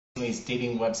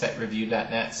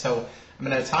datingwebsitereview.net. So I'm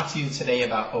going to talk to you today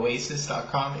about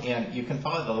Oasis.com, and you can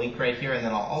follow the link right here, and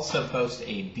then I'll also post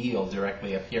a deal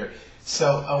directly up here.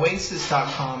 So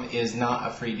Oasis.com is not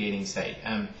a free dating site.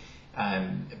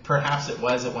 Perhaps it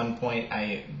was at one point.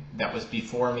 That was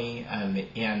before me,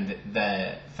 and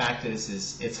the fact is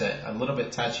it's a little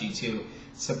bit touchy too.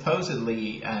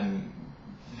 Supposedly,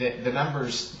 the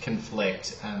numbers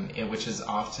conflict, which is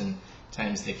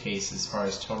oftentimes the case as far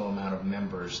as total amount of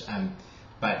members.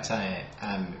 But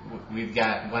we've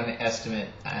got one estimate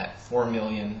at 4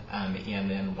 million,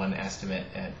 and then one estimate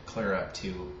at clear up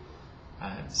to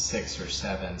 6 or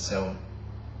 7. So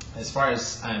as far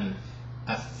as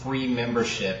a free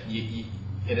membership,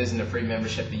 it isn't a free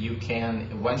membership, but you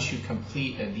can, once you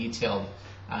complete a detailed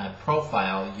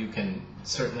profile, you can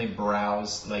certainly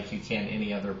browse like you can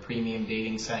any other premium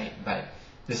dating site, but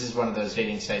this is one of those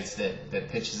dating sites that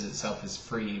pitches itself as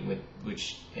free,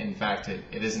 which in fact it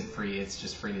isn't free. It's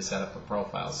just free to set up a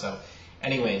profile. So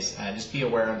anyways, just be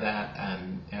aware of that,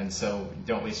 and so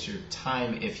don't waste your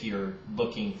time if you're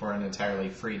looking for an entirely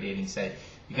free dating site.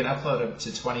 You can upload up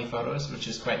to 20 photos, which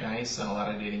is quite nice. On a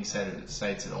lot of dating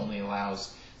sites, it only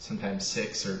allows sometimes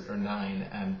 6 or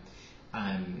 9.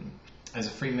 As a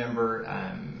free member,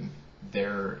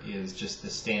 there is just the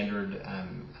standard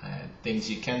things.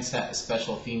 You can set a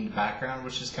special themed background,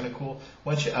 which is kind of cool.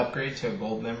 Once you upgrade to a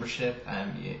gold membership,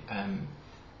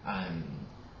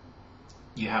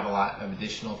 you have a lot of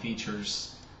additional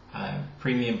features.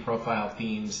 Premium profile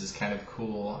themes is kind of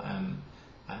cool.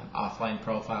 Offline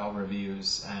profile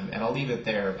reviews, and I'll leave it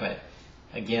there, but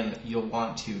again, you'll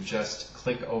want to just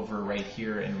click over right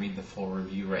here and read the full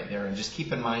review right there. And just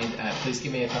keep in mind, please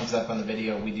give me a thumbs up on the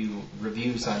video. We do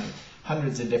reviews on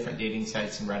hundreds of different dating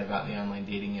sites and write about the online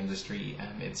dating industry.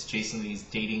 It's Jason Lee's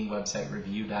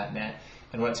datingwebsitereview.net.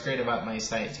 And what's great about my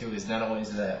site too is not only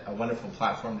is it a wonderful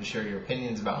platform to share your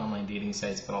opinions about online dating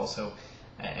sites, but also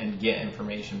and get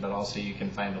information, but also you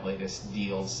can find the latest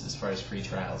deals as far as free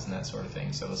trials and that sort of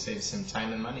thing. So it'll save some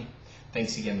time and money.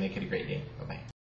 Thanks again. Make it a great day. Bye-bye.